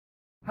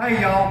Hey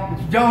y'all,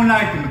 it's Joe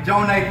Nathan with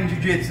Joe Nathan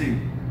Jiu-Jitsu.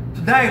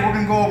 Today we're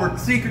going to go over a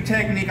secret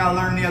technique I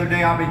learned the other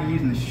day. I've been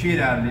using the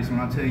shit out of this when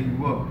I tell you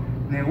what.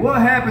 Now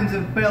what happens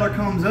if a fella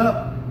comes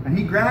up and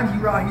he grabs you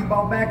right here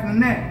by the back of the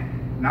neck?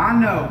 Now I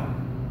know,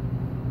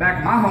 back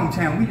in my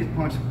hometown we just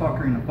punch the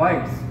fucker in the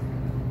face.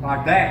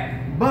 Like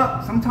that.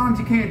 But sometimes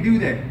you can't do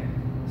that.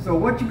 So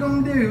what you're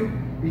going to do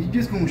is you're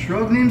just going to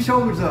shrug them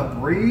shoulders up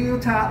real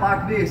tight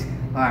like this.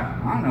 Like,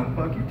 I don't know what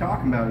the fuck you're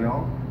talking about,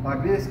 y'all.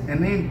 Like this,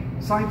 and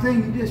then same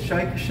thing, you just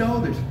shake your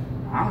shoulders.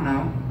 I don't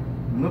know.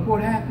 And look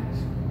what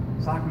happens.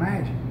 It's like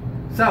magic.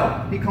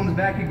 So he comes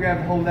back, he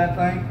grabs a hold of that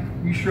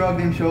thing, you shrug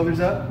them shoulders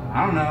up.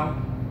 I don't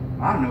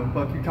know what the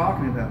fuck you're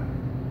talking about.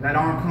 That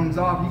arm comes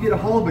off, you get a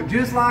hold of it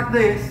just like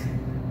this,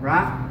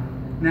 right?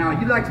 Now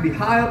you like to be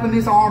high up in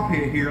this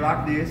armpit here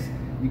like this.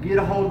 You get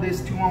a hold of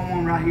this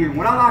 2-on-1 right here. And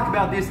what I like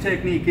about this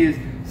technique is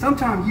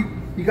sometimes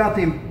you got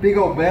them big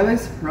old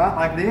bellies, right,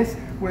 like this,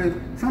 where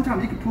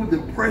sometimes you can put the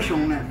pressure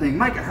on that thing,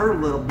 make it hurt a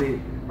little bit,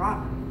 right?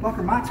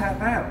 Fucker might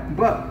tap out.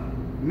 But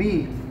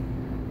me,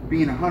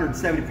 being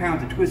 170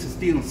 pounds of twisted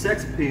steel and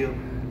sex appeal,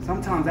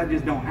 sometimes that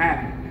just don't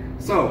happen.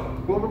 So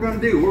what we're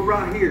gonna do, we're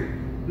right here.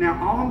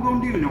 Now all I'm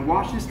gonna do, now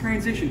watch this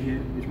transition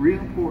here, it's real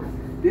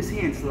important. This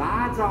hand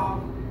slides off,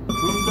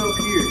 comes up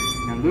here.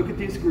 Now look at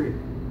this grip.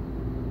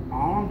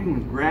 All I'm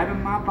doing is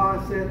grabbing my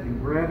bicep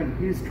and grabbing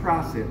his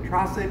tricep.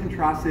 Tricep and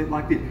tricep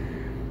like this.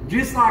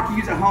 Just like you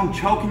use at home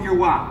choking your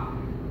wife.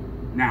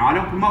 Now, I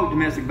don't promote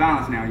domestic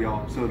violence now,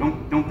 y'all, so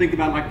don't think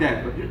about it like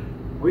that, but just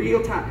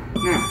real tight.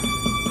 Now,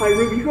 hey,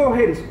 Ruby, you go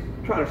ahead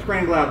and try to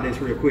scramble out of this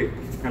real quick.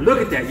 Now, look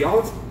at that,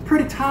 y'all. It's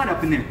pretty tight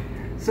up in there.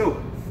 So,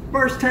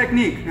 first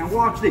technique. Now,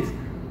 watch this.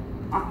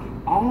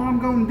 All I'm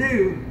going to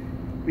do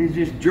is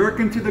just jerk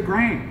him to the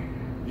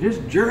ground.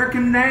 Just jerk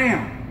him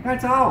down.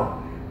 That's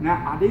all.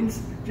 Now, I didn't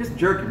just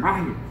jerk him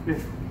right here.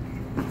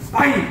 Just,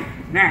 bam!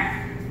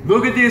 Now,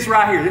 look at this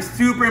right here. This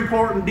super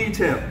important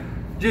detail.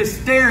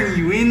 Just staring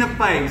you in the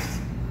face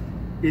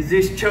is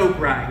this choke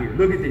right here.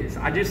 Look at this.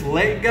 I just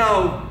let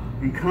go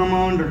and come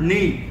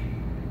underneath,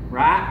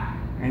 right?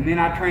 And then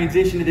I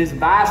transition to this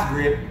vice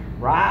grip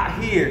right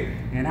here.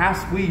 And I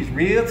squeeze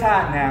real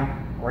tight now,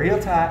 real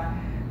tight.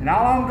 And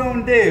all I'm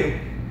gonna do,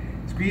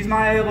 squeeze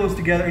my elbows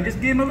together and just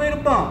give him a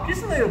little bump.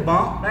 Just a little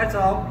bump, that's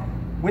all.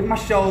 With my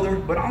shoulder,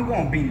 but I'm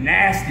gonna be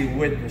nasty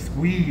with the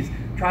squeeze.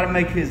 Try to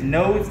make his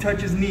nose touch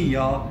his knee,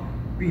 y'all.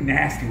 Be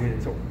nasty with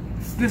it, so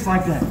just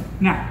like that.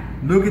 Now,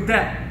 look at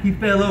that, he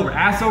fell over,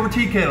 ass over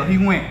tea kettle, he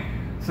went.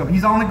 So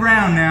he's on the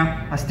ground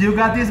now. I still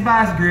got this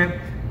vice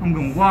grip. I'm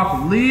gonna walk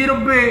a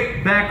little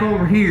bit back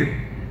over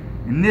here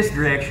in this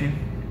direction,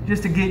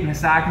 just to get in the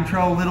side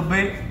control a little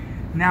bit.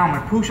 Now I'm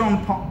gonna push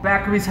on the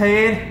back of his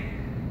head,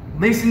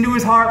 listen to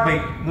his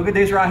heartbeat. Look at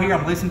this right here,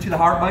 I'm listening to the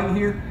heartbeat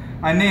here.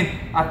 And then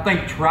I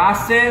think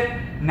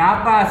tricep,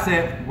 not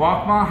bicep,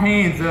 walk my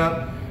hands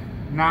up,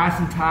 nice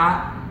and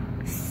tight,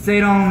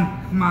 sit on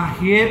my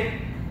hip,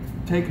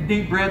 take a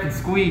deep breath and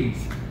squeeze.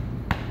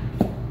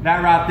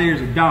 That right there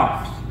is a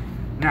Darce.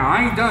 Now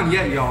I ain't done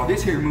yet, y'all.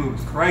 This here move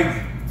is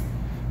crazy.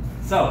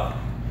 So,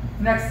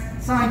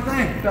 next, same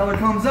thing. Fella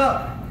comes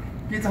up,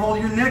 gets a hold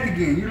of your neck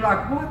again. You're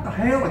like, what the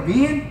hell,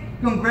 again?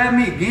 You gonna grab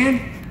me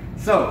again?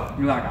 So,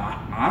 you're like,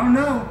 I don't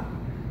know.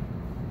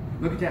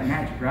 Look at that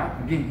magic, right?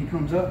 Again, he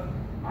comes up.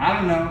 I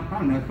don't know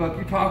what the fuck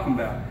you're talking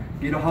about.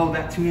 Get a hold of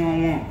that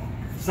 2-on-1.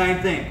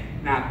 Same thing.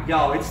 Now,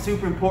 y'all, it's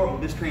super important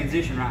with this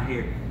transition right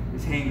here.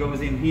 This hand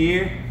goes in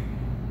here,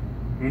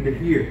 into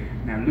here.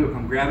 Now look,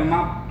 I'm grabbing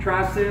my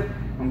tricep,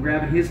 I'm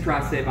grabbing his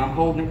tricep, I'm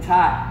holding it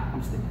tight.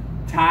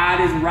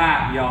 Tight is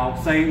right,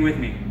 y'all. Say it with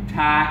me.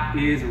 Tight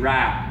is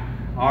right.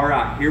 All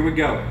right, here we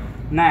go.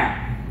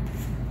 Now,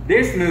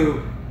 this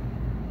move,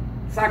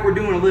 it's like we're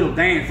doing a little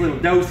dance, little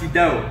do-si-do.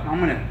 I'm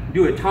gonna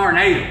do a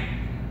tornado,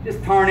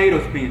 just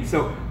tornado spin.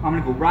 So I'm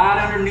gonna go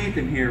right underneath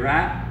him here,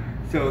 right?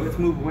 So let's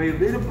move away a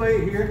little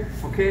bit here,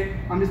 okay?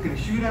 I'm just gonna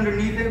shoot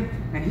underneath him,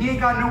 and he ain't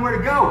got nowhere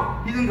to go.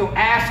 He's gonna go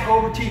ass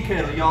over tea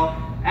kettle, y'all.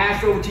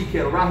 Ass over tea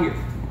kettle, right here.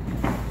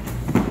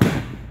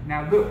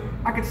 Now look,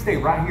 I could stay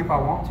right here if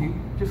I want to.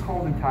 Just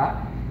hold him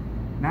tight,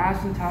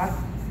 nice and tight.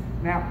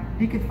 Now,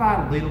 he could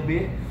fight a little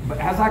bit, but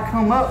as I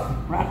come up,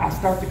 right, I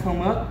start to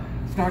come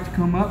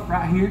up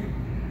right here.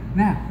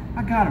 Now,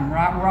 I got him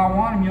right where I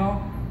want him,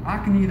 y'all. I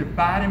can either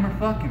fight him or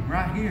fuck him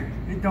right here.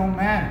 It don't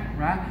matter,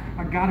 right?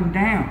 I got him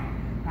down.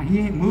 Now, he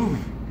ain't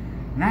moving.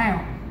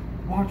 Now,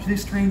 watch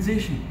this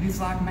transition. It's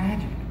like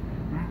magic,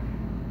 right?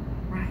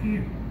 Right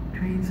here,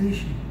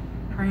 transition,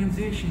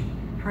 transition,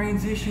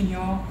 transition,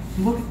 y'all.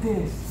 Look at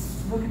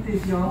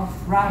this, y'all.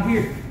 Right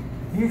here,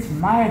 it's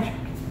magic.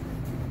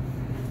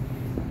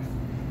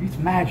 It's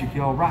magic,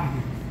 y'all, right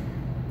here.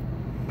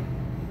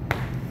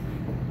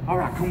 All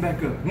right, come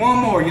back up. One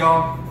more,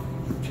 y'all.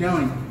 I'm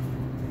telling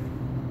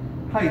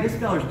you. Hey, this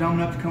fella's dumb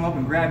enough to come up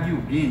and grab you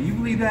again. You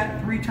believe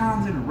that 3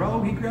 times in a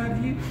row he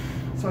grabs you?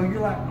 So you're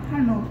like, I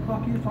don't know what the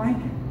fuck you're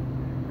thinking.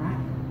 Right?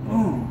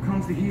 Boom,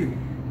 comes to here.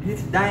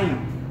 Gets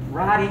down,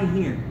 right in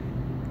here.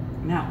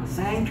 Now, the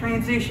same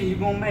transition you're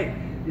gonna make.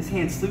 This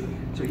hand sloop.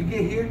 So you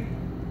get here,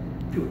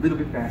 do it a little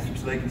bit faster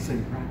so they can see,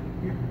 right?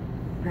 Here.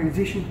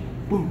 transition,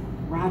 boom,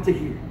 right to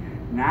here.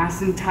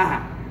 Nice and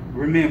tight.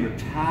 Remember,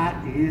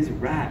 tight is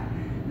right.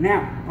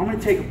 Now, I'm gonna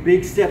take a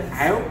big step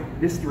out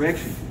this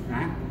direction,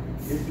 right?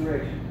 This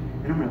direction.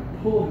 And I'm gonna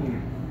pull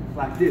him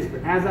like this.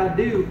 But as I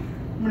do,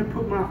 I'm gonna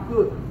put my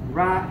foot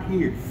right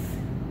here.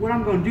 What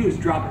I'm gonna do is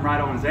drop him right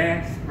on his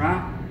ass,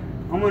 right?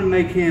 I'm gonna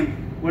make him,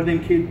 what are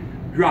them kids?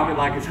 Drop it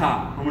like it's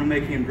hot. I'm gonna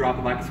make him drop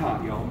it like it's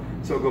hot, y'all.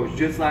 So it goes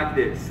just like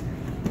this.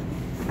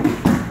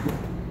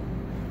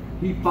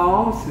 He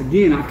falls,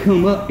 again, I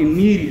come up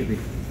immediately.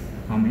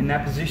 I'm in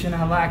that position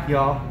I like,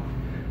 y'all,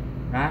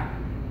 right?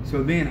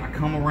 So then I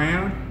come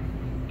around,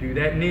 do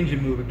that ninja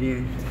move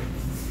again.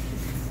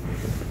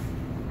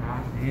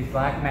 Right? And it's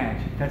like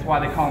magic. That's why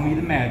they call me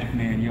the magic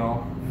man,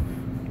 y'all.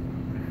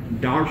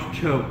 Darce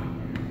choke.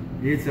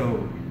 It's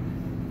over.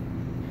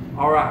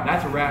 All right,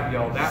 that's a wrap,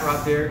 y'all. That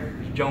right there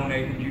is Joe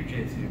Nathan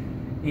Jiu-Jitsu.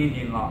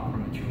 Indian lock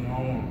from the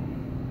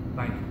 2-on-1.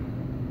 Thank you.